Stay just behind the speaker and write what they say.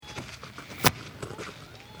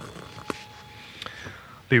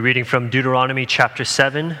Be reading from Deuteronomy chapter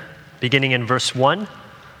 7, beginning in verse 1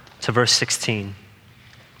 to verse 16.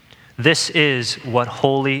 This is what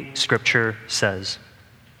Holy Scripture says.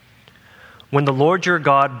 When the Lord your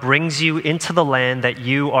God brings you into the land that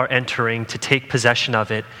you are entering to take possession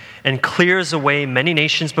of it, and clears away many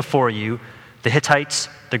nations before you, the Hittites,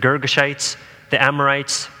 the Girgashites, the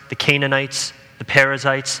Amorites, the Canaanites, the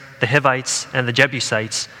Perizzites, the Hivites, and the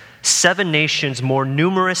Jebusites, 7 nations more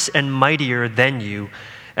numerous and mightier than you,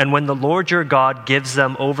 and when the Lord your God gives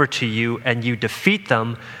them over to you and you defeat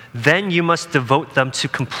them, then you must devote them to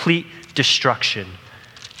complete destruction.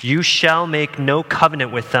 You shall make no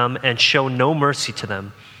covenant with them and show no mercy to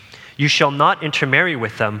them. You shall not intermarry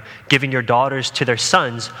with them, giving your daughters to their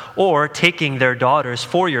sons, or taking their daughters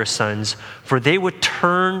for your sons, for they would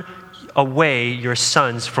turn away your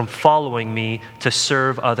sons from following me to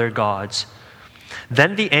serve other gods.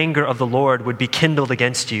 Then the anger of the Lord would be kindled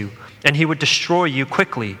against you, and he would destroy you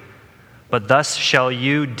quickly. But thus shall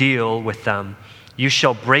you deal with them. You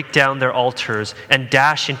shall break down their altars and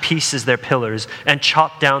dash in pieces their pillars and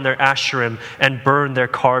chop down their Asherim and burn their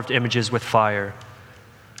carved images with fire.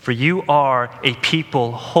 For you are a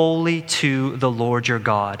people holy to the Lord your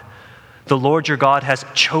God. The Lord your God has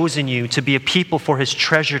chosen you to be a people for his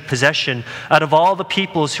treasured possession out of all the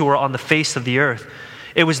peoples who are on the face of the earth.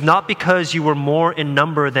 It was not because you were more in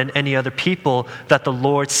number than any other people that the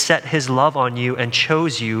Lord set his love on you and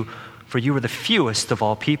chose you, for you were the fewest of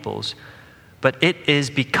all peoples. But it is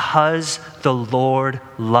because the Lord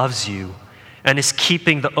loves you and is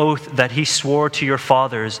keeping the oath that he swore to your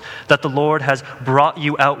fathers, that the Lord has brought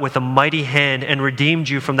you out with a mighty hand and redeemed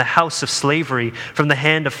you from the house of slavery, from the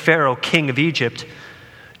hand of Pharaoh, king of Egypt.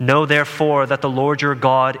 Know therefore that the Lord your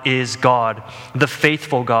God is God, the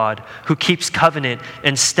faithful God, who keeps covenant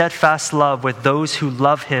and steadfast love with those who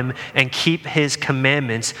love him and keep his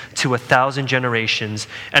commandments to 1,000 generations,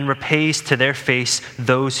 and repays to their face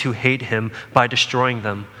those who hate him by destroying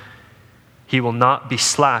them. He will not be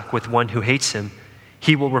slack with one who hates him.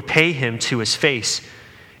 He will repay him to his face.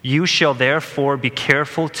 You shall therefore be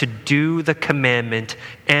careful to do the commandment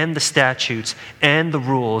and the statutes and the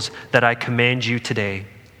rules that I command you today.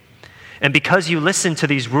 And because you listen to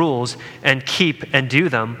these rules and keep and do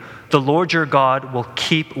them, the Lord your God will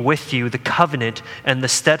keep with you the covenant and the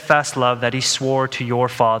steadfast love that he swore to your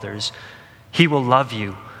fathers. He will love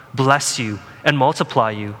you, bless you, and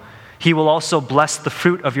multiply you. He will also bless the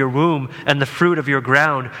fruit of your womb and the fruit of your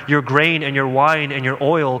ground, your grain and your wine and your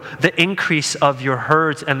oil, the increase of your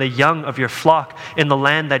herds and the young of your flock in the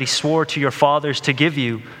land that he swore to your fathers to give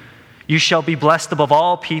you. You shall be blessed above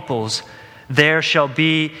all peoples. There shall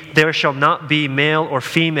not be male or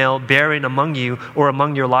female barren among you or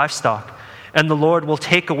among your livestock. And the Lord will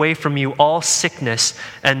take away from you all sickness,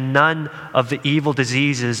 and none of the evil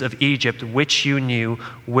diseases of Egypt which you knew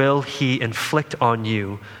will he inflict on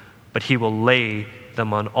you, but he will lay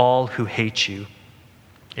them on all who hate you.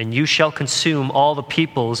 And you shall consume all the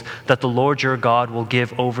peoples that the Lord your God will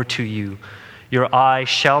give over to you. Your eye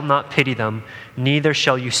shall not pity them, neither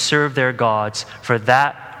shall you serve their gods, for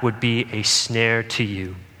that would be a snare to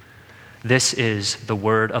you. This is the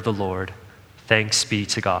word of the Lord. Thanks be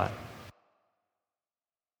to God.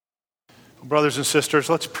 Brothers and sisters,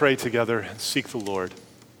 let's pray together and seek the Lord.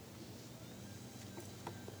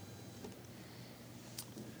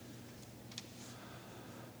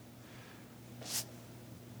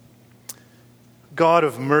 God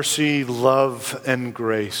of mercy, love, and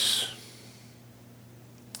grace.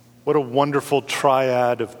 What a wonderful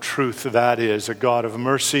triad of truth that is, a God of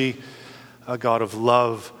mercy, a God of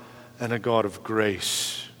love, and a God of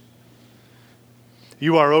grace.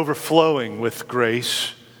 You are overflowing with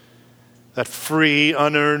grace, that free,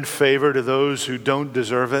 unearned favor to those who don't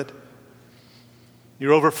deserve it.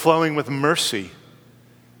 You're overflowing with mercy,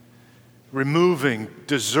 removing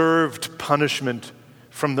deserved punishment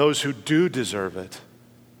from those who do deserve it.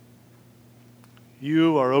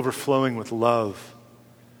 You are overflowing with love,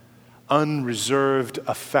 unreserved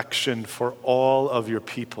affection for all of your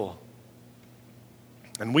people.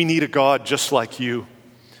 And we need a God just like you.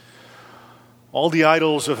 All the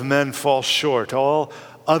idols of men fall short. All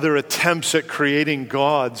other attempts at creating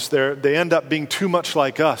gods, they end up being too much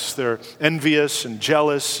like us. They're envious and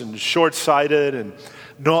jealous and short-sighted and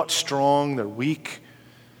not strong. They're weak.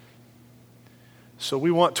 So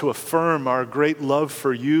we want to affirm our great love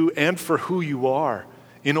for you and for who you are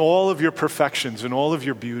in all of your perfections, in all of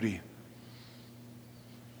your beauty.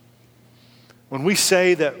 When we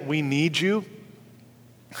say that we need you,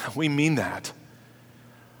 we mean that.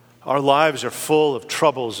 Our lives are full of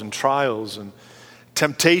troubles and trials and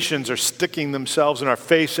Temptations are sticking themselves in our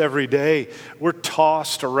face every day. We're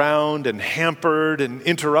tossed around and hampered and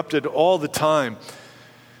interrupted all the time.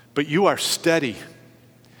 But you are steady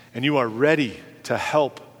and you are ready to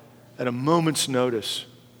help at a moment's notice.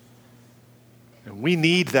 And we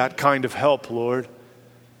need that kind of help, Lord.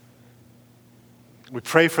 We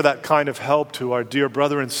pray for that kind of help to our dear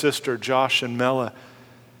brother and sister, Josh and Mela.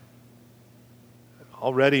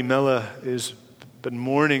 Already, Mela has been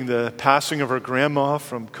mourning the passing of her grandma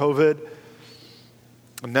from COVID.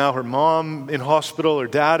 And now her mom in hospital, her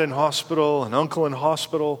dad in hospital, an uncle in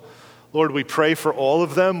hospital. Lord, we pray for all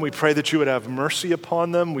of them. We pray that you would have mercy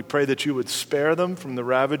upon them. We pray that you would spare them from the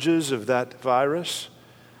ravages of that virus.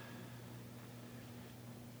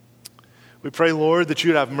 We pray, Lord, that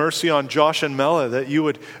you'd have mercy on Josh and Mela, that you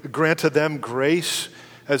would grant to them grace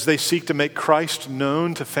as they seek to make Christ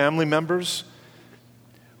known to family members.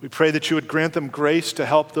 We pray that you would grant them grace to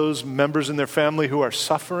help those members in their family who are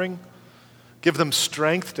suffering. Give them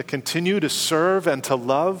strength to continue to serve and to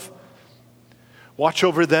love. Watch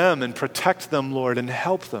over them and protect them, Lord, and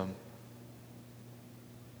help them.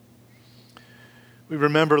 We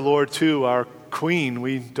remember, Lord, too, our Queen.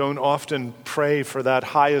 We don't often pray for that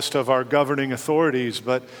highest of our governing authorities,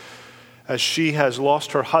 but as she has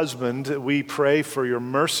lost her husband, we pray for your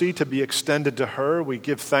mercy to be extended to her. We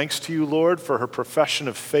give thanks to you, Lord, for her profession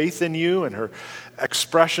of faith in you and her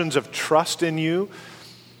expressions of trust in you.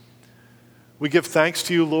 We give thanks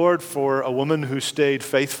to you, Lord, for a woman who stayed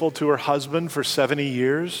faithful to her husband for 70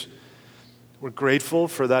 years. We're grateful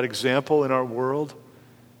for that example in our world.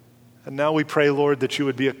 And now we pray, Lord, that you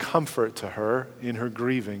would be a comfort to her in her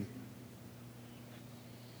grieving.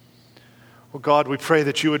 Well, God, we pray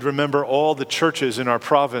that you would remember all the churches in our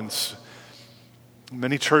province.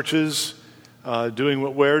 Many churches doing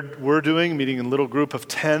what we're doing, meeting in a little group of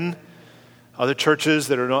 10. Other churches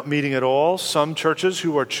that are not meeting at all. Some churches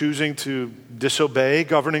who are choosing to disobey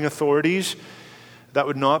governing authorities. That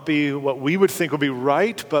would not be what we would think would be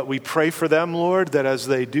right, but we pray for them, Lord, that as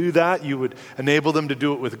they do that, you would enable them to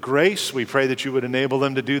do it with grace. We pray that you would enable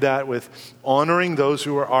them to do that with honoring those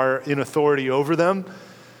who are in authority over them.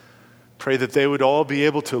 Pray that they would all be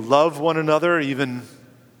able to love one another, even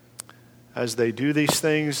as they do these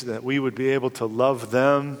things, that we would be able to love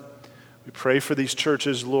them. We pray for these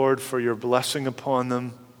churches, Lord, for your blessing upon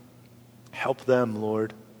them. Help them,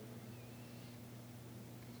 Lord.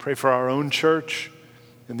 Pray for our own church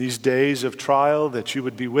in these days of trial, that you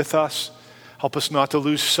would be with us. Help us not to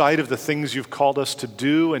lose sight of the things you've called us to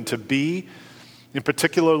do and to be. In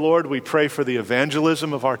particular, Lord, we pray for the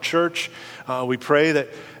evangelism of our church. We pray that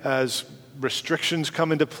as restrictions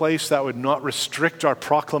come into place, that would not restrict our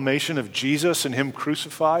proclamation of Jesus and him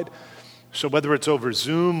crucified. So whether it's over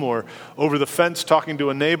Zoom or over the fence talking to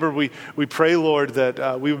a neighbor, we pray, Lord,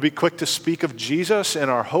 that we would be quick to speak of Jesus and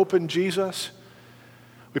our hope in Jesus.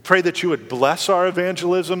 We pray that you would bless our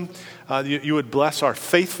evangelism, you would bless our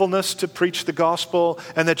faithfulness to preach the gospel,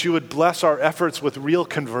 and that you would bless our efforts with real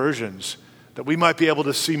conversions, that we might be able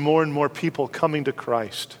to see more and more people coming to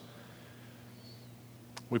Christ.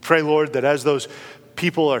 We pray, Lord, that as those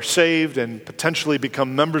people are saved and potentially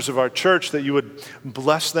become members of our church, that you would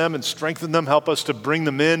bless them and strengthen them, help us to bring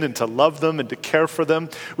them in and to love them and to care for them.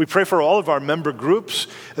 We pray for all of our member groups,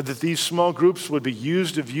 that these small groups would be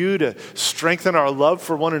used of you to strengthen our love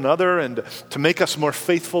for one another and to make us more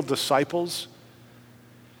faithful disciples.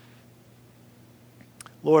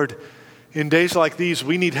 Lord, in days like these,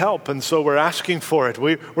 we need help, and so we're asking for it.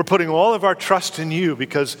 We're putting all of our trust in you,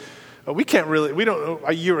 because we don't know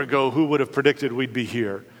a year ago who would have predicted we'd be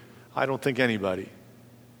here. I don't think anybody.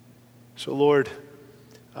 So Lord,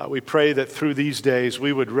 we pray that through these days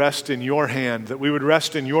we would rest in your hand, that we would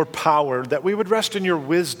rest in your power, that we would rest in your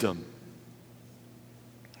wisdom,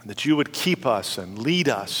 and that you would keep us and lead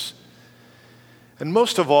us. And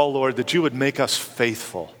most of all, Lord, that you would make us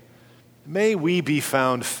faithful. May we be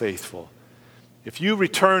found faithful. If you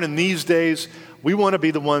return in these days, we want to be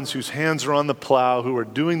the ones whose hands are on the plow, who are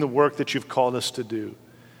doing the work that you've called us to do.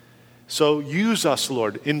 So use us,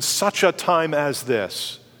 Lord, in such a time as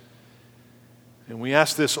this. And we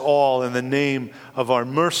ask this all in the name of our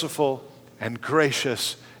merciful and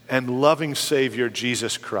gracious and loving Savior,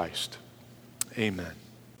 Jesus Christ. Amen.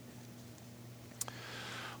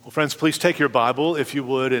 Well, friends, please take your Bible, if you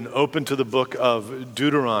would, and open to the book of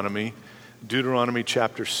Deuteronomy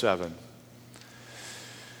chapter 7.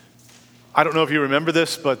 I don't know if you remember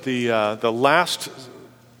this, but the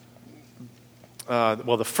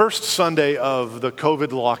first Sunday of the COVID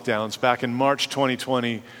lockdowns back in March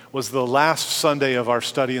 2020 was the last Sunday of our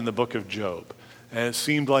study in the book of Job. And it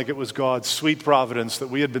seemed like it was God's sweet providence that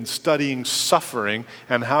we had been studying suffering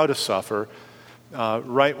and how to suffer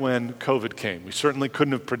right when COVID came. We certainly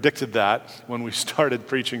couldn't have predicted that when we started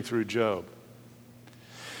preaching through Job.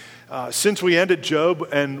 Since we ended Job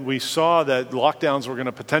and we saw that lockdowns were going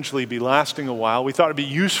to potentially be lasting a while, we thought it'd be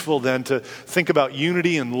useful then to think about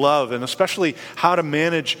unity and love, and especially how to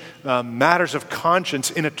manage matters of conscience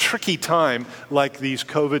in a tricky time like these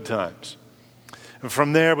COVID times. And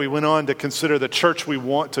from there, we went on to consider the church we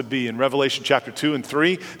want to be in Revelation chapter 2 and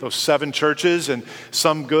 3, those 7 churches, and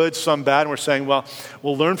some good, some bad. And we're saying, well,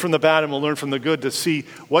 we'll learn from the bad and we'll learn from the good to see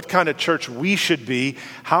what kind of church we should be.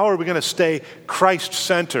 How are we going to stay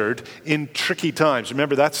Christ-centered in tricky times?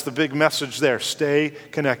 Remember, that's the big message there. Stay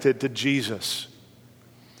connected to Jesus.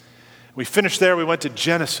 We finished there. We went to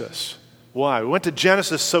Genesis. Why? We went to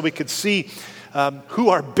Genesis so we could see who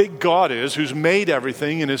our big God is, who's made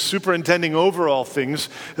everything and is superintending over all things,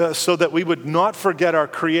 so that we would not forget our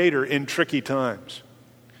Creator in tricky times.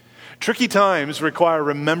 Tricky times require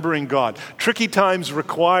remembering God. Tricky times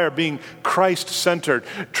require being Christ-centered.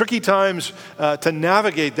 Tricky times, to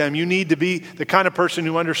navigate them, you need to be the kind of person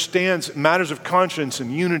who understands matters of conscience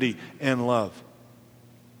and unity and love.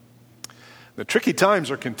 The tricky times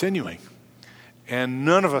are continuing, and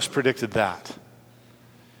none of us predicted that.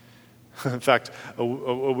 In fact, a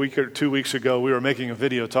week or 2 weeks ago, we were making a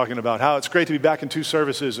video talking about how it's great to be back in 2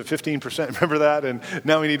 services at 15%. Remember that? And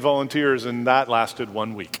now we need volunteers, and that lasted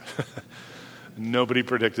 1 week. Nobody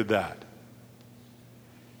predicted that.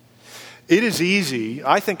 It is easy.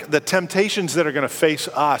 I think the temptations that are going to face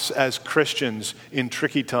us as Christians in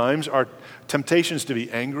tricky times are temptations to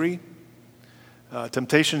be angry,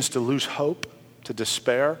 temptations to lose hope, to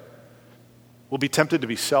despair. We'll be tempted to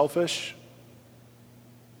be selfish.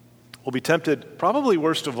 We'll be tempted, probably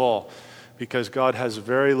worst of all, because God has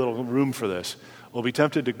very little room for this, we'll be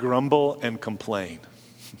tempted to grumble and complain.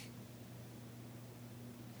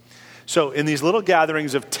 So in these little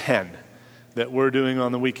gatherings of 10 that we're doing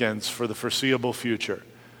on the weekends for the foreseeable future,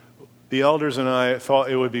 the elders and I thought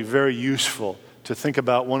it would be very useful to think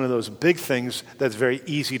about one of those big things that's very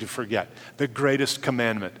easy to forget, the greatest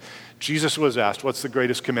commandment. Jesus was asked, what's the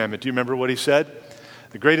greatest commandment? Do you remember what he said?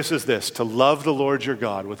 The greatest is this, to love the Lord your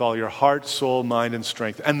God with all your heart, soul, mind, and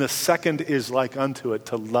strength. And the second is like unto it,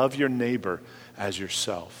 to love your neighbor as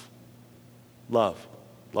yourself. Love.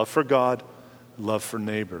 Love for God, love for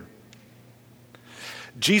neighbor.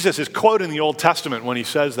 Jesus is quoting the Old Testament when he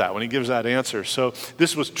says that, when he gives that answer. So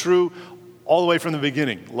this was true all the way from the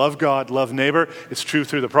beginning. Love God, love neighbor. It's true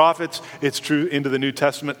through the prophets. It's true into the New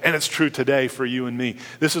Testament. And it's true today for you and me.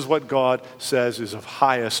 This is what God says is of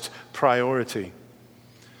highest priority.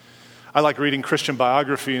 I like reading Christian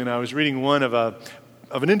biography, and I was reading one of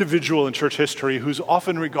an individual in church history who's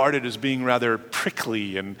often regarded as being rather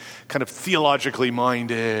prickly and kind of theologically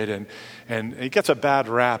minded, and he gets a bad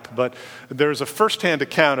rap. But there's a firsthand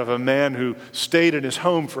account of a man who stayed in his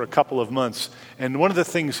home for a couple of months, and one of the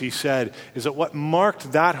things he said is that what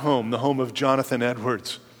marked that home, the home of Jonathan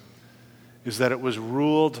Edwards, is that it was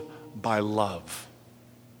ruled by love.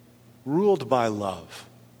 Ruled by love.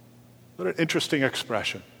 What an interesting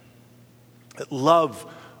expression. That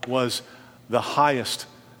love was the highest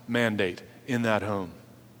mandate in that home.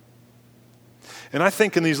 And I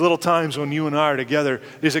think in these little times when you and I are together,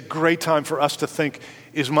 it is a great time for us to think,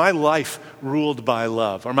 is my life ruled by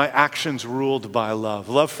love? Are my actions ruled by love?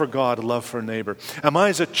 Love for God, love for neighbor. Am I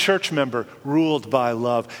as a church member ruled by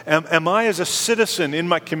love? Am I as a citizen in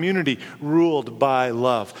my community ruled by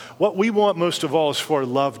love? What we want most of all is for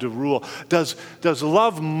love to rule. Does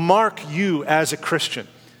love mark you as a Christian?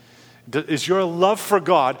 Is your love for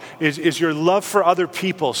God, is your love for other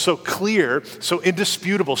people so clear, so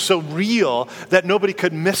indisputable, so real that nobody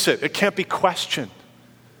could miss it? It can't be questioned.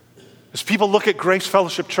 As people look at Grace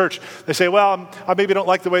Fellowship Church, they say, well, I maybe don't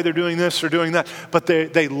like the way they're doing this or doing that, but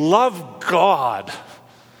they love God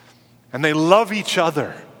and they love each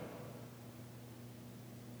other.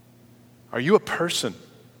 Are you a person?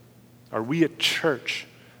 Are we a church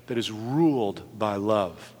that is ruled by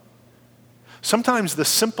love? Sometimes the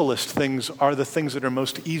simplest things are the things that are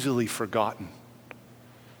most easily forgotten.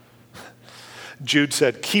 Jude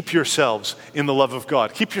said, keep yourselves in the love of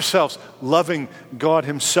God. Keep yourselves loving God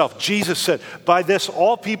himself. Jesus said, by this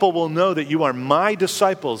all people will know that you are my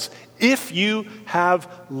disciples if you have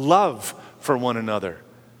love for one another.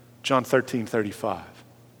 John 13:35.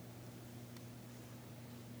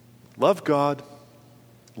 Love God,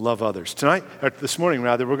 love others. This morning,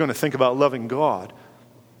 we're going to think about loving God.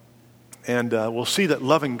 And we'll see that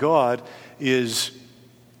loving God is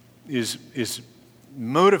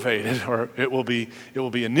motivated, or it will be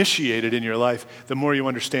initiated in your life the more you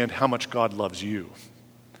understand how much God loves you.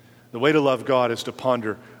 The way to love God is to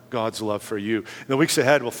ponder God's love for you. In the weeks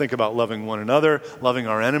ahead, we'll think about loving one another, loving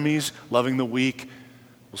our enemies, loving the weak.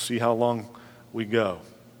 We'll see how long we go.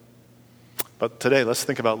 But today, let's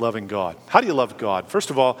think about loving God. How do you love God?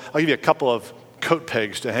 First of all, I'll give you a couple of coat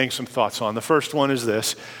pegs to hang some thoughts on. The first one is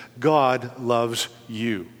this: God loves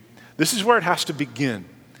you. This is where it has to begin.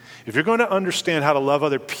 If you're going to understand how to love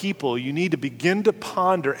other people, you need to begin to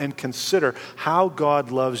ponder and consider how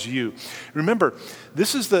God loves you. Remember,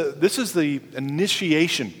 this is the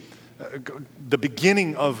initiation, the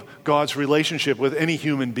beginning of God's relationship with any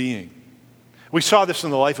human being. We saw this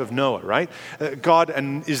in the life of Noah, right? God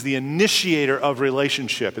is the initiator of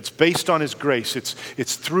relationship. It's based on his grace.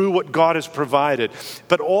 It's through what God has provided.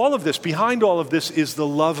 But all of this, behind all of this, is the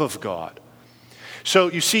love of God.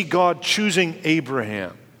 So you see God choosing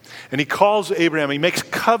Abraham. And he calls Abraham, he makes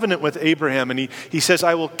covenant with Abraham, and he says,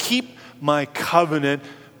 I will keep my covenant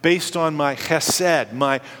based on my chesed,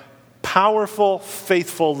 my powerful,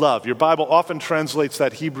 faithful love. Your Bible often translates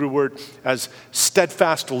that Hebrew word as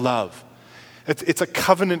steadfast love. It's a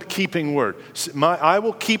covenant-keeping word. I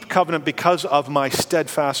will keep covenant because of my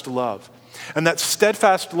steadfast love. And that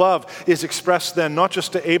steadfast love is expressed then not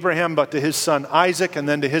just to Abraham, but to his son Isaac, and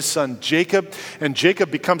then to his son Jacob. And Jacob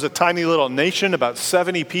becomes a tiny little nation, about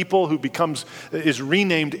 70 people, who is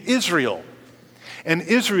renamed Israel. And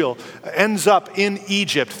Israel ends up in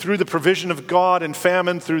Egypt through the provision of God and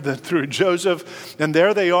famine through Joseph. And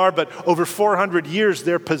there they are, but over 400 years,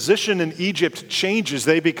 their position in Egypt changes.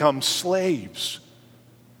 They become slaves.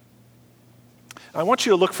 I want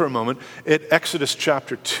you to look for a moment at Exodus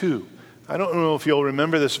chapter 2. I don't know if you'll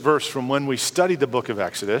remember this verse from when we studied the book of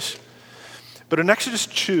Exodus, but in Exodus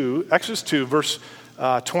 2, verse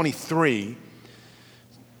 23,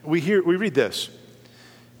 we read this.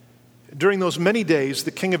 During those many days,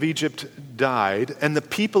 the king of Egypt died, and the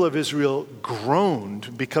people of Israel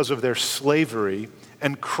groaned because of their slavery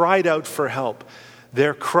and cried out for help.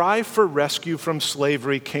 Their cry for rescue from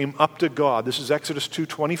slavery came up to God. This is Exodus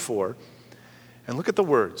 2:24. And look at the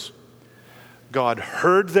words. God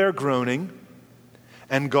heard their groaning,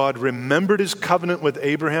 and God remembered his covenant with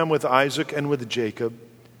Abraham, with Isaac, and with Jacob.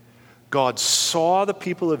 God saw the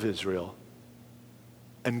people of Israel,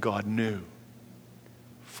 and God knew.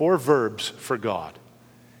 4 verbs for God.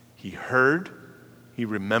 He heard, he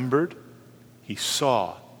remembered, he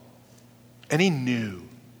saw, and he knew.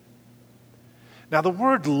 Now, the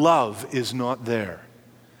word love is not there,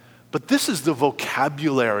 but this is the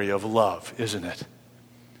vocabulary of love, isn't it?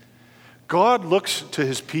 God looks to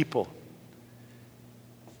his people.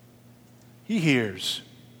 He hears,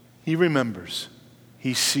 he remembers,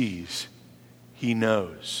 he sees, he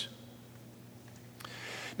knows.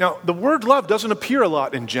 Now, the word love doesn't appear a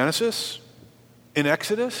lot in Genesis, in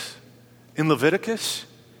Exodus, in Leviticus,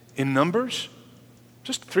 in Numbers,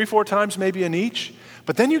 just 3-4 times maybe in each.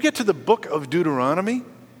 But then you get to the book of Deuteronomy,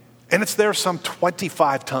 and it's there some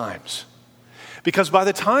 25 times. Because by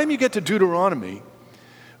the time you get to Deuteronomy,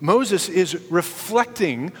 Moses is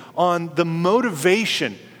reflecting on the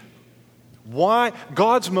motivation, why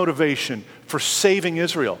God's motivation for saving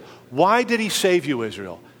Israel. Why did he save you,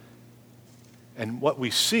 Israel? And what we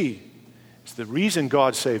see is the reason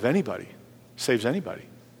God saves anybody,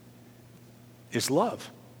 is love.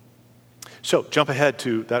 So jump ahead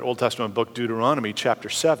to that Old Testament book, Deuteronomy chapter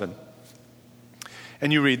 7.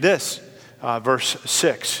 And you read this, verse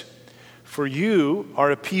 6. For you are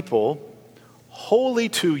a people holy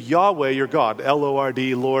to Yahweh your God,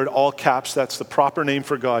 L-O-R-D, Lord, all caps, that's the proper name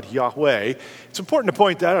for God, Yahweh. It's important to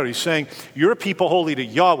point that out. He's saying, you're a people holy to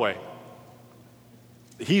Yahweh.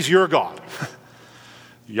 He's your God.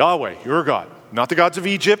 Yahweh, your God. Not the gods of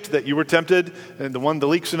Egypt that you were tempted, and the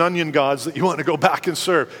leeks and onion gods that you want to go back and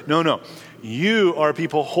serve. No. You are a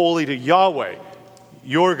people holy to Yahweh,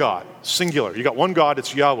 your God, singular. You got one God,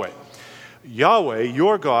 it's Yahweh. Yahweh,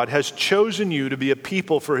 your God, has chosen you to be a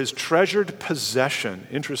people for his treasured possession,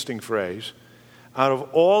 interesting phrase, out of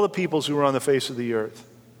all the peoples who were on the face of the earth.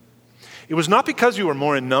 It was not because you were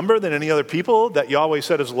more in number than any other people that Yahweh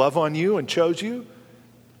set his love on you and chose you,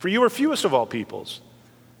 for you were fewest of all peoples.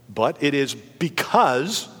 But it is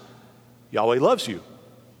because Yahweh loves you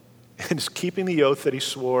and is keeping the oath that he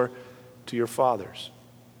swore to your fathers.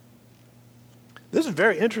 This is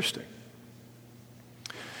very interesting.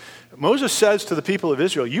 Moses says to the people of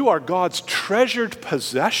Israel, you are God's treasured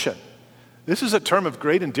possession. This is a term of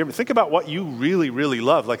great endearment. Think about what you really, really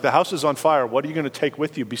love. Like the house is on fire, what are you going to take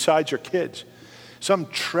with you besides your kids? Some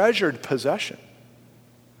treasured possession.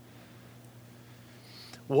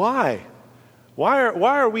 Why? Why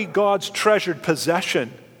are we God's treasured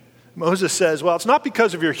possession? Moses says, well, it's not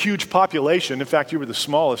because of your huge population. In fact, you were the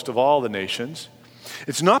smallest of all the nations.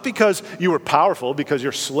 It's not because you were powerful, because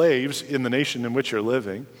you're slaves in the nation in which you're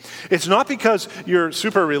living. It's not because you're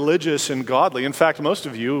super religious and godly. In fact, most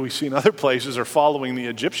of you, we see in other places, are following the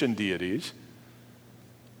Egyptian deities.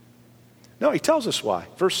 No, he tells us why.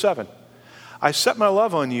 Verse 7, I set my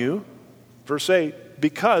love on you, verse 8,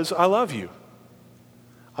 because I love you.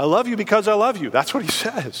 I love you because I love you. That's what he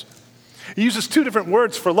says. He uses two different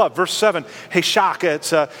words for love. Verse 7, heshak,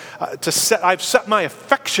 I've set my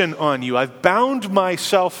affection on you. I've bound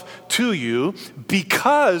myself to you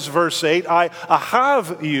because, verse 8, I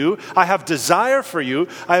have you. I have desire for you.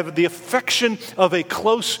 I have the affection of a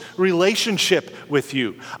close relationship with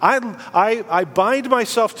you. I bind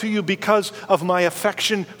myself to you because of my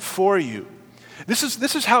affection for you. This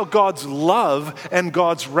is how God's love and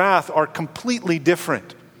God's wrath are completely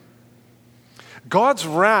different. God's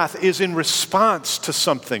wrath is in response to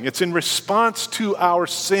something. It's in response to our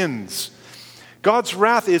sins. God's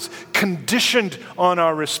wrath is conditioned on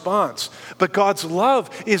our response. But God's love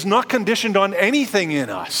is not conditioned on anything in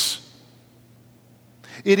us.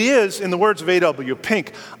 It is, in the words of A.W.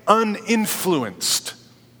 Pink, uninfluenced.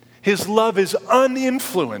 His love is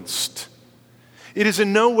uninfluenced. It is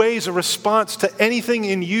in no ways a response to anything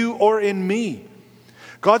in you or in me.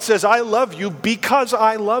 God says, I love you because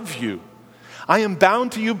I love you. I am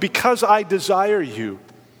bound to you because I desire you.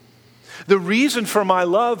 The reason for my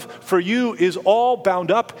love for you is all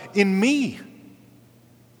bound up in me.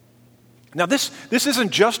 Now, this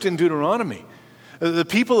isn't just in Deuteronomy. The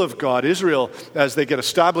people of God, Israel, as they get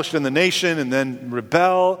established in the nation and then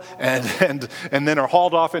rebel and then are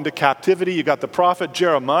hauled off into captivity, you got the prophet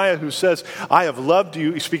Jeremiah who says, I have loved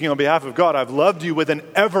you, he's speaking on behalf of God, I've loved you with an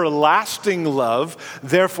everlasting love,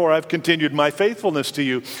 therefore I've continued my faithfulness to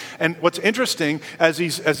you. And what's interesting, as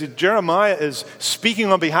Jeremiah is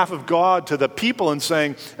speaking on behalf of God to the people and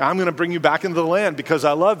saying, I'm going to bring you back into the land because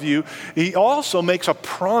I love you, he also makes a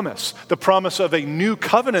promise, the promise of a new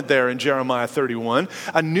covenant there in Jeremiah 31.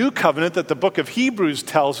 A new covenant that the book of Hebrews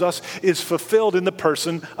tells us is fulfilled in the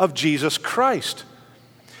person of Jesus Christ.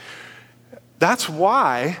 That's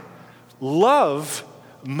why love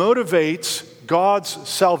motivates God's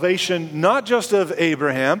salvation, not just of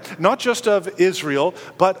Abraham, not just of Israel,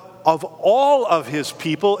 but of all of his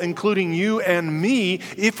people, including you and me,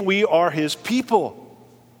 if we are his people.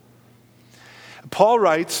 Paul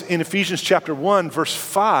writes in Ephesians chapter 1, verse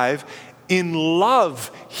 5, in love,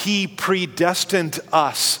 he predestined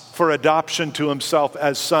us for adoption to himself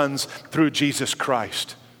as sons through Jesus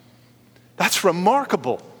Christ. That's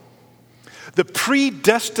remarkable. The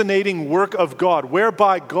predestinating work of God,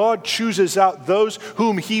 whereby God chooses out those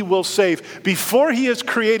whom he will save before he has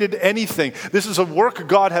created anything. This is a work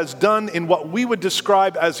God has done in what we would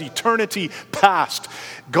describe as eternity past.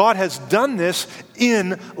 God has done this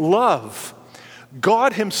in love.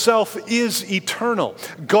 God himself is eternal.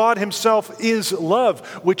 God himself is love,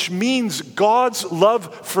 which means God's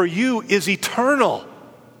love for you is eternal.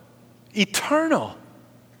 Eternal.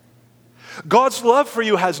 God's love for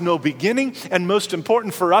you has no beginning, and most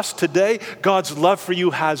important for us today, God's love for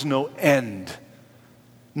you has no end.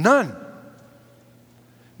 None.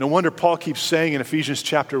 No wonder Paul keeps saying in Ephesians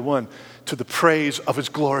chapter 1, to the praise of his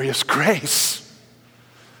glorious grace.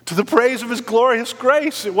 To the praise of his glorious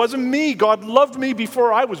grace. It wasn't me. God loved me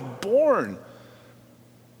before I was born.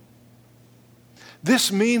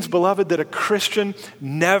 This means, beloved, that a Christian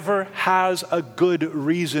never has a good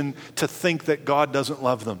reason to think that God doesn't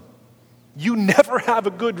love them. You never have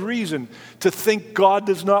a good reason to think God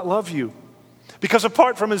does not love you. Because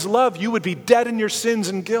apart from his love, you would be dead in your sins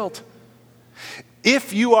and guilt.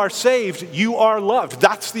 If you are saved, you are loved.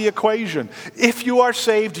 That's the equation. If you are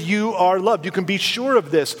saved, you are loved. You can be sure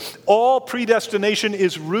of this. All predestination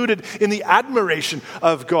is rooted in the admiration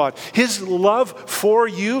of God. His love for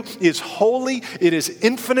you is holy, it is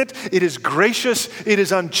infinite, it is gracious, it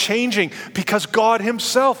is unchanging, because God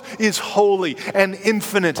himself is holy and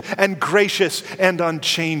infinite and gracious and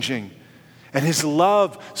unchanging. And his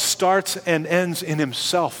love starts and ends in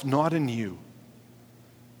himself, not in you.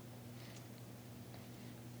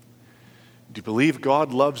 Do you believe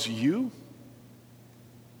God loves you?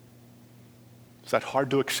 Is that hard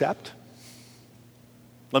to accept?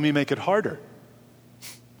 Let me make it harder.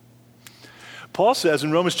 Paul says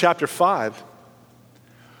in Romans chapter 5,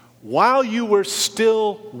 while you were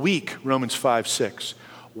still weak, Romans 5:6,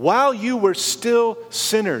 while you were still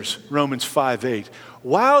sinners, Romans 5:8,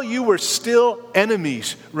 while you were still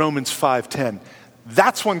enemies, Romans 5:10,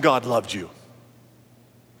 that's when God loved you.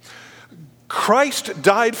 Christ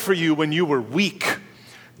died for you when you were weak.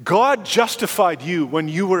 God justified you when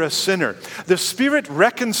you were a sinner. The Spirit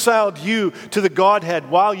reconciled you to the Godhead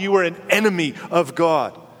while you were an enemy of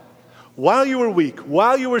God. while you were weak,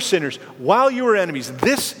 while you were sinners, while you were enemies,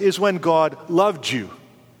 this is when God loved you.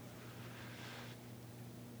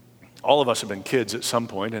 All of us have been kids at some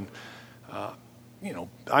point, and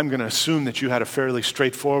I'm going to assume that you had a fairly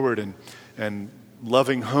straightforward and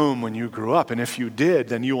loving home when you grew up. And if you did,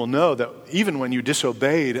 then you will know that even when you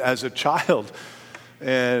disobeyed as a child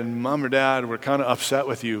and mom or dad were kind of upset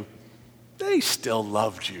with you, they still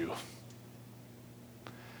loved you.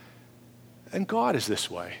 And God is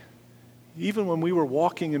this way. Even when we were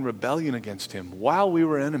walking in rebellion against him, while we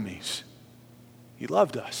were enemies, he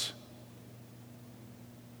loved us.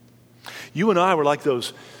 You and I were like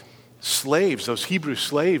those slaves, those Hebrew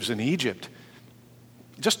slaves in Egypt,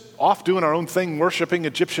 just off doing our own thing, worshiping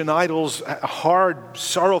Egyptian idols, a hard,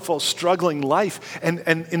 sorrowful, struggling life. And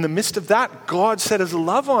in the midst of that, God set his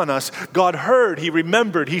love on us. God heard, he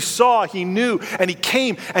remembered, he saw, he knew, and he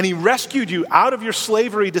came and he rescued you out of your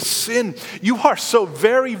slavery to sin. You are so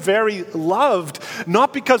very, very loved,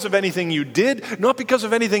 not because of anything you did, not because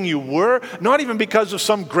of anything you were, not even because of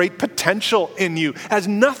some great potential in you. It has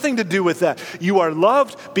nothing to do with that. You are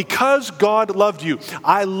loved because God loved you.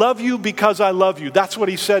 I love you because I love you. That's what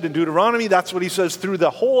he said in Deuteronomy. That's what he says through the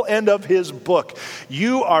whole end of his book.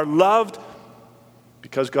 You are loved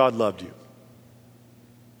because God loved you.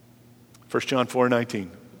 1 John 4:19.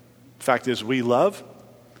 The fact is, we love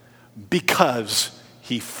because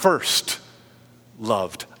he first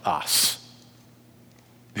loved us.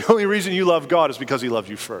 The only reason you love God is because he loved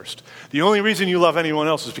you first. The only reason you love anyone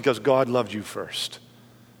else is because God loved you first.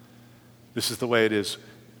 This is the way it is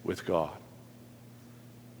with God.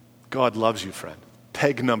 God loves you, friend.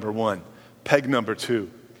 Peg number one. Peg number two,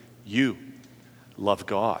 you love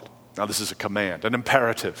God. Now this is a command, an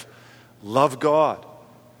imperative. Love God.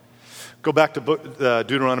 Go back to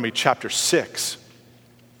Deuteronomy chapter 6.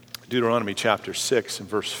 Deuteronomy chapter 6 and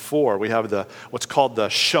verse 4. We have what's called the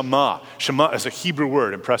Shema. Shema is a Hebrew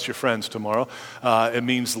word. Impress your friends tomorrow. It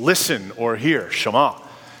means listen or hear. Shema.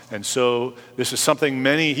 And so this is something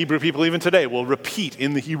many Hebrew people even today will repeat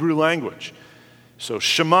in the Hebrew language. So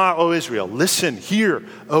Shema, O Israel, listen, hear,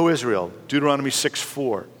 O Israel. Deuteronomy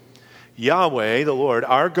 6:4. Yahweh, the Lord,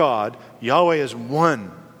 our God, Yahweh is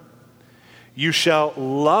one. You shall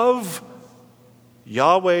love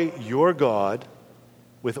Yahweh your God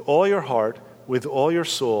with all your heart, with all your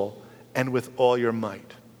soul, and with all your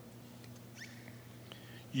might.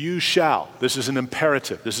 You shall. This is an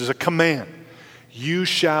imperative. This is a command. You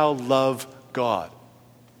shall love God.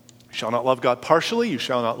 You shall not love God partially. You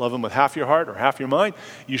shall not love him with half your heart or half your mind.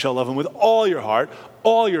 You shall love him with all your heart,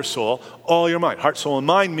 all your soul, all your mind. Heart, soul, and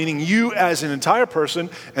mind, meaning you as an entire person,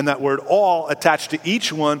 and that word all attached to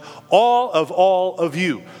each one, all of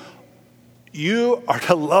you. You are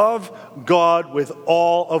to love God with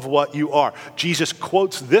all of what you are. Jesus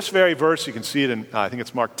quotes this very verse. You can see it in, I think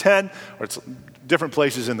it's Mark 10, or it's different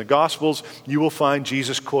places in the Gospels. You will find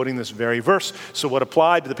Jesus quoting this very verse. So what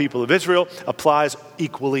applied to the people of Israel applies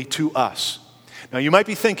equally to us. Now you might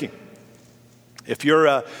be thinking, if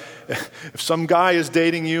some guy is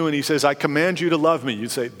dating you and he says, I command you to love me,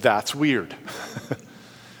 you'd say, that's weird.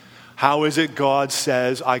 How is it God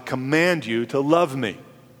says, I command you to love me?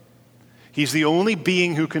 He's the only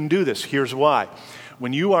being who can do this. Here's why.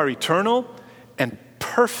 When you are eternal and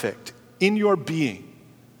perfect in your being,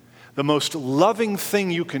 the most loving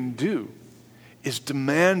thing you can do is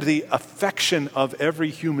demand the affection of every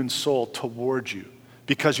human soul toward you,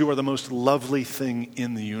 because you are the most lovely thing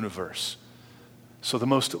in the universe. So the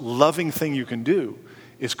most loving thing you can do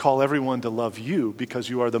is call everyone to love you, because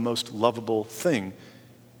you are the most lovable thing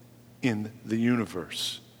in the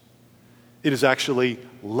universe. It is actually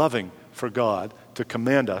loving for God to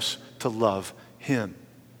command us to love him.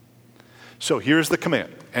 So here's the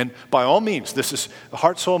command. And by all means, this is the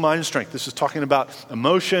heart, soul, mind, and strength. This is talking about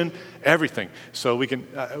emotion, everything. So we can.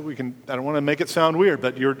 I don't want to make it sound weird,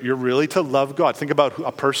 but you're really to love God. Think about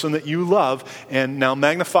a person that you love, and now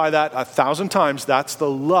magnify that 1,000 times. That's the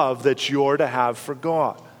love that you're to have for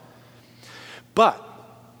God. But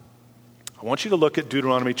I want you to look at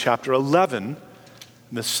Deuteronomy chapter 11.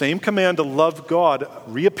 The same command to love God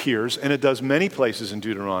reappears, and it does many places in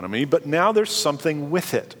Deuteronomy, but now there's something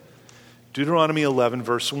with it. Deuteronomy 11,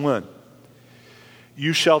 verse 1.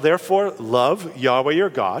 You shall therefore love Yahweh your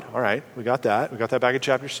God. All right, we got that. We got that back in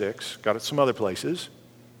chapter 6. Got it some other places.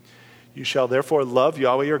 You shall therefore love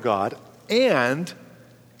Yahweh your God and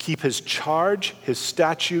keep his charge, his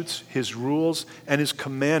statutes, his rules, and his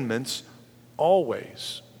commandments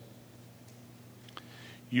always.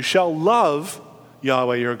 You shall love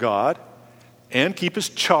Yahweh your God, and keep his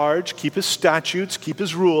charge, keep his statutes, keep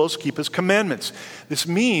his rules, keep his commandments. This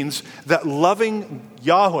means that loving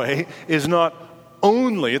Yahweh is not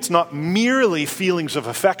it's not merely feelings of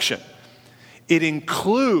affection. It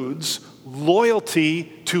includes loyalty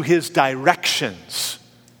to his directions.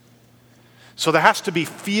 So there has to be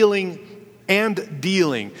feeling and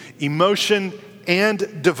dealing, emotion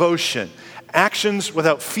and devotion. Actions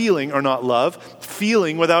without feeling are not love.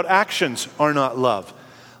 Feeling without actions are not love.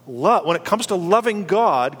 When it comes to loving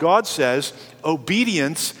God, God says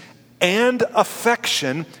obedience and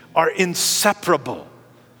affection are inseparable.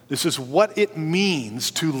 This is what it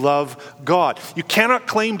means to love God. You cannot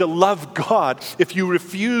claim to love God if you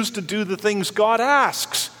refuse to do the things God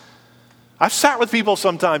asks. I've sat with people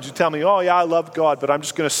sometimes who tell me, oh yeah, I love God, but I'm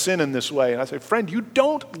just going to sin in this way. And I say, friend, you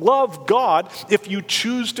don't love God if you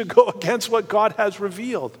choose to go against what God has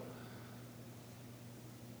revealed.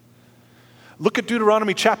 Look at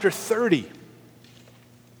Deuteronomy chapter 30.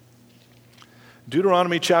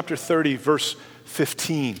 Deuteronomy chapter 30, verse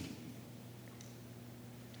 15.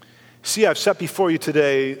 See, I've set before you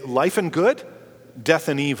today life and good, death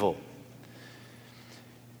and evil.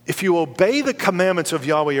 If you obey the commandments of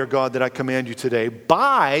Yahweh your God that I command you today,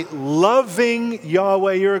 by loving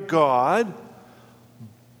Yahweh your God,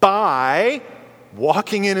 by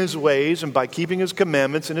walking in his ways and by keeping his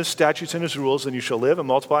commandments and his statutes and his rules, then you shall live and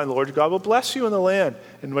multiply, and the Lord your God will bless you in the land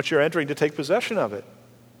in which you're entering to take possession of it.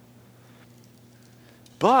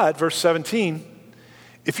 But, verse 17,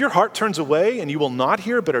 if your heart turns away and you will not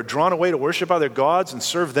hear, but are drawn away to worship other gods and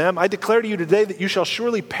serve them, I declare to you today that you shall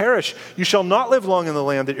surely perish. You shall not live long in the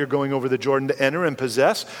land that you're going over the Jordan to enter and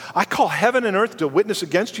possess. I call heaven and earth to witness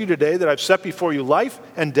against you today that I've set before you life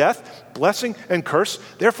and death, blessing and curse.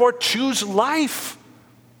 Therefore choose life,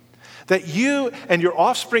 that you and your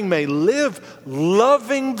offspring may live,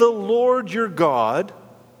 loving the Lord your God,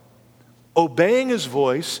 obeying his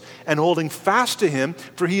voice and holding fast to him,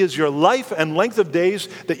 for he is your life and length of days,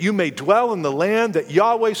 that you may dwell in the land that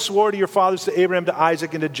Yahweh swore to your fathers, to Abraham, to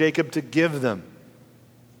Isaac, and to Jacob, to give them.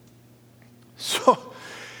 So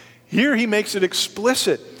here he makes it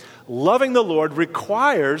explicit. Loving the Lord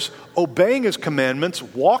requires obeying his commandments,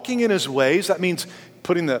 walking in his ways. That means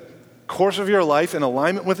putting the course of your life in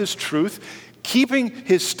alignment with his truth, keeping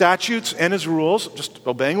his statutes and his rules, just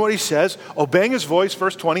obeying what he says, obeying his voice,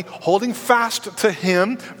 verse 20, holding fast to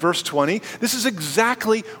him, verse 20. This is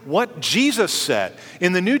exactly what Jesus said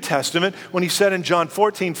in the New Testament when he said in John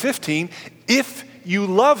 14:15, if you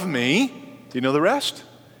love me, do you know the rest?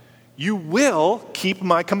 You will keep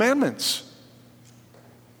my commandments.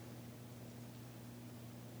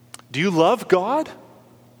 Do you love God?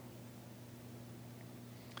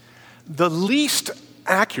 The least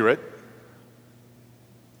accurate,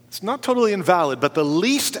 it's not totally invalid, but the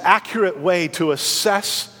least accurate way to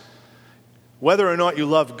assess whether or not you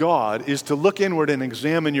love God is to look inward and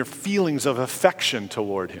examine your feelings of affection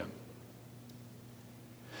toward him.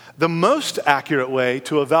 The most accurate way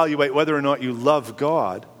to evaluate whether or not you love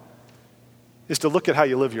God is to look at how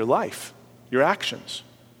you live your life, your actions,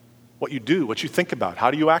 what you do, what you think about.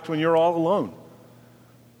 How do you act when you're all alone?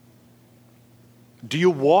 Do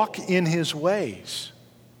you walk in his ways?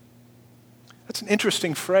 That's an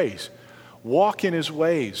interesting phrase. Walk in his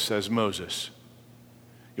ways, says Moses.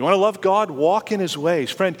 You want to love God? Walk in his ways.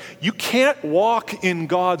 Friend, you can't walk in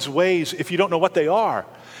God's ways if you don't know what they are.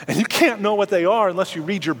 And you can't know what they are unless you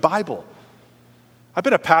read your Bible. I've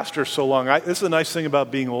been a pastor so long. This is the nice thing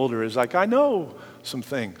about being older is like I know some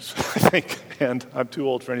things, I think. And I'm too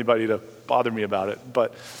old for anybody to bother me about it.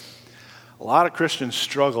 But a lot of Christians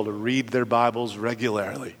struggle to read their Bibles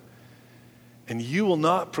regularly. And you will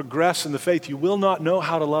not progress in the faith. You will not know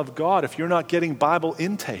how to love God if you're not getting Bible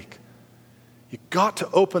intake. You've got to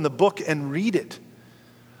open the book and read it.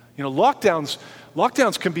 You know,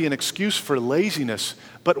 lockdowns can be an excuse for laziness,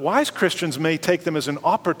 but wise Christians may take them as an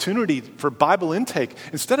opportunity for Bible intake.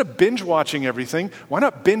 Instead of binge watching everything, why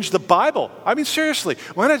not binge the Bible? I mean, seriously,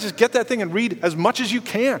 why not just get that thing and read as much as you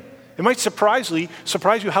can? It might surprise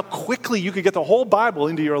you how quickly you could get the whole Bible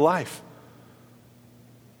into your life.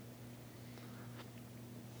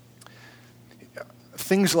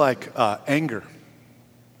 Things like anger,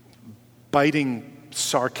 biting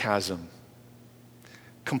sarcasm,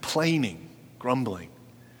 complaining, grumbling.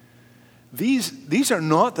 These are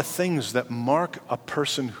not the things that mark a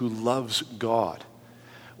person who loves God.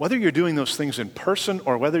 Whether you're doing those things in person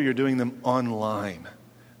or whether you're doing them online.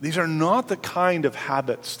 These are not the kind of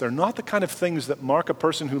habits. They're not the kind of things that mark a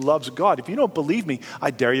person who loves God. If you don't believe me, I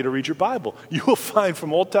dare you to read your Bible. You will find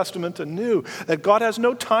from Old Testament to New that God has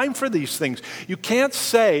no time for these things. You can't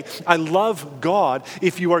say, I love God,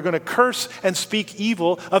 if you are going to curse and speak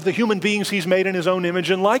evil of the human beings he's made in his own image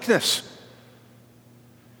and likeness.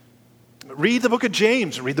 Read the book of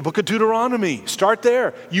James, read the book of Deuteronomy. Start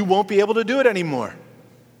there. You won't be able to do it anymore.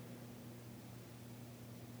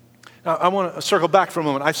 Now, I want to circle back for a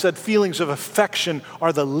moment. I said feelings of affection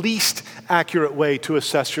are the least accurate way to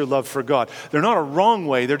assess your love for God. They're not a wrong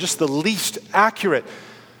way, they're just the least accurate.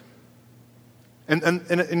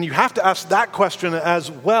 And you have to ask that question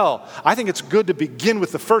as well. I think it's good to begin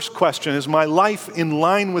with the first question. Is my life in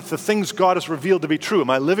line with the things God has revealed to be true? Am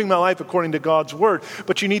I living my life according to God's word?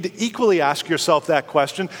 But you need to equally ask yourself that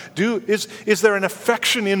question. Is there an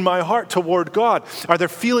affection in my heart toward God? Are there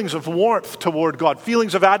feelings of warmth toward God?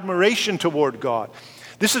 Feelings of admiration toward God?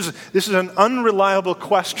 This is an unreliable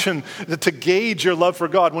question to gauge your love for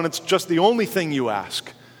God when it's just the only thing you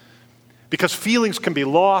ask. Because feelings can be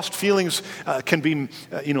lost, feelings can be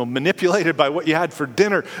manipulated by what you had for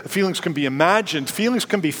dinner, feelings can be imagined, feelings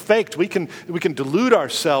can be faked, we can delude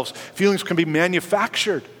ourselves, feelings can be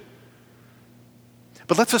manufactured.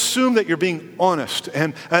 But let's assume that you're being honest,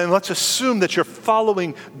 and let's assume that you're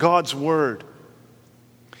following God's word.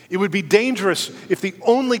 It would be dangerous if the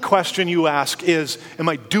only question you ask is, am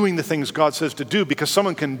I doing the things God says to do? Because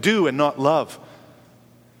someone can do and not love.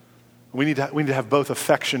 We need to have both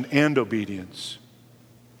affection and obedience.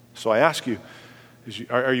 So I ask you,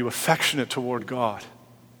 are you affectionate toward God?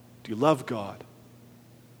 Do you love God?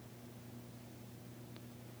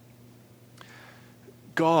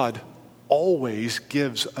 God always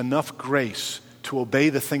gives enough grace to obey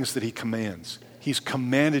the things that he commands. He's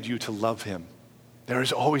commanded you to love him. There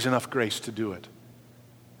is always enough grace to do it.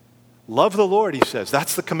 Love the Lord, he says.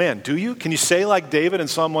 That's the command. Do you? Can you say like David in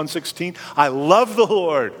Psalm 116, I love the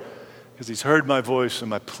Lord, because he's heard my voice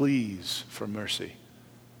and my pleas for mercy.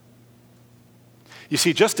 You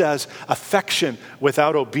see, just as affection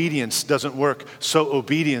without obedience doesn't work, so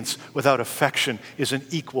obedience without affection is an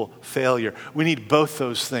equal failure. We need both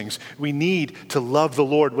those things. We need to love the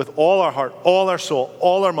Lord with all our heart, all our soul,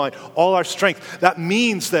 all our mind, all our strength. That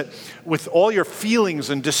means that with all your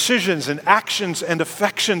feelings and decisions and actions and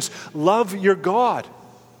affections, love your God.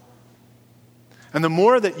 And the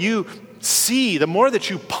more that you see, the more that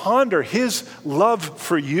you ponder his love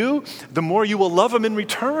for you, the more you will love him in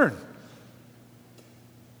return.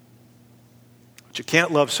 But you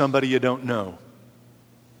can't love somebody you don't know.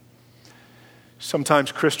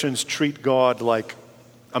 Sometimes Christians treat God like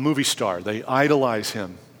a movie star. They idolize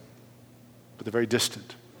him, but they're very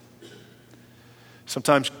distant.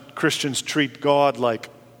 Sometimes Christians treat God like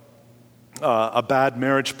a bad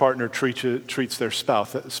marriage partner treats their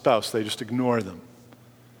spouse. They just ignore them.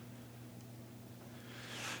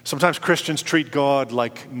 Sometimes Christians treat God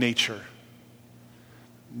like nature.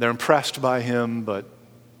 They're impressed by him, but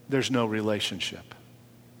there's no relationship.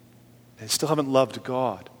 They still haven't loved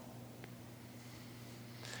God.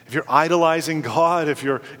 If you're idolizing God, if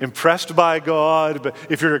you're impressed by God, but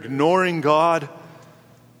if you're ignoring God,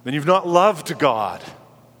 then you've not loved God.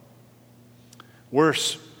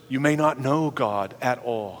 Worse, you may not know God at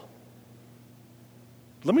all.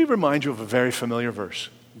 Let me remind you of a very familiar verse.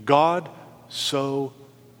 God so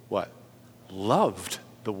what? Loved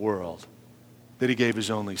the world that he gave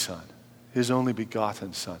his only son, his only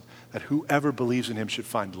begotten son, that whoever believes in him should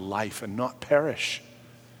find life and not perish.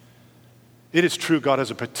 It is true God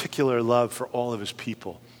has a particular love for all of his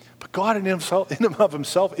people. But God in and of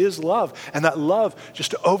himself is love. And that love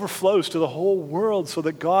just overflows to the whole world so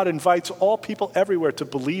that God invites all people everywhere to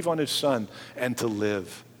believe on his son and to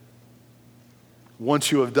live.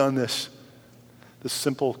 Once you have done this, the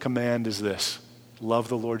simple command is this: love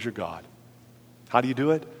the Lord your God. How do you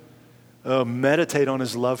do it? Meditate on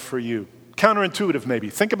his love for you. Counterintuitive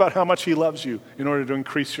maybe. Think about how much he loves you in order to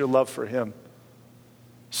increase your love for him.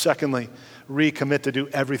 Secondly, recommit to do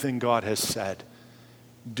everything God has said.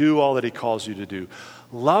 Do all that he calls you to do.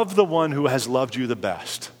 Love the one who has loved you the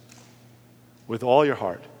best with all your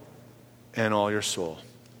heart and all your soul.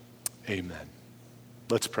 Amen.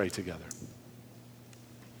 Let's pray together.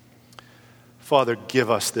 Father, give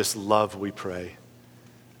us this love, we pray.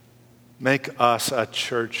 Make us a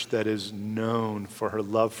church that is known for her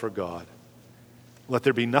love for God. Let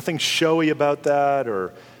there be nothing showy about that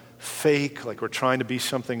or fake, like we're trying to be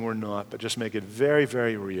something we're not, but just make it very,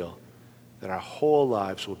 very real, that our whole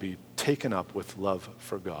lives will be taken up with love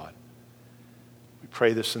for God. We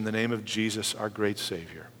pray this in the name of Jesus, our great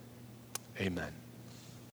Savior. Amen.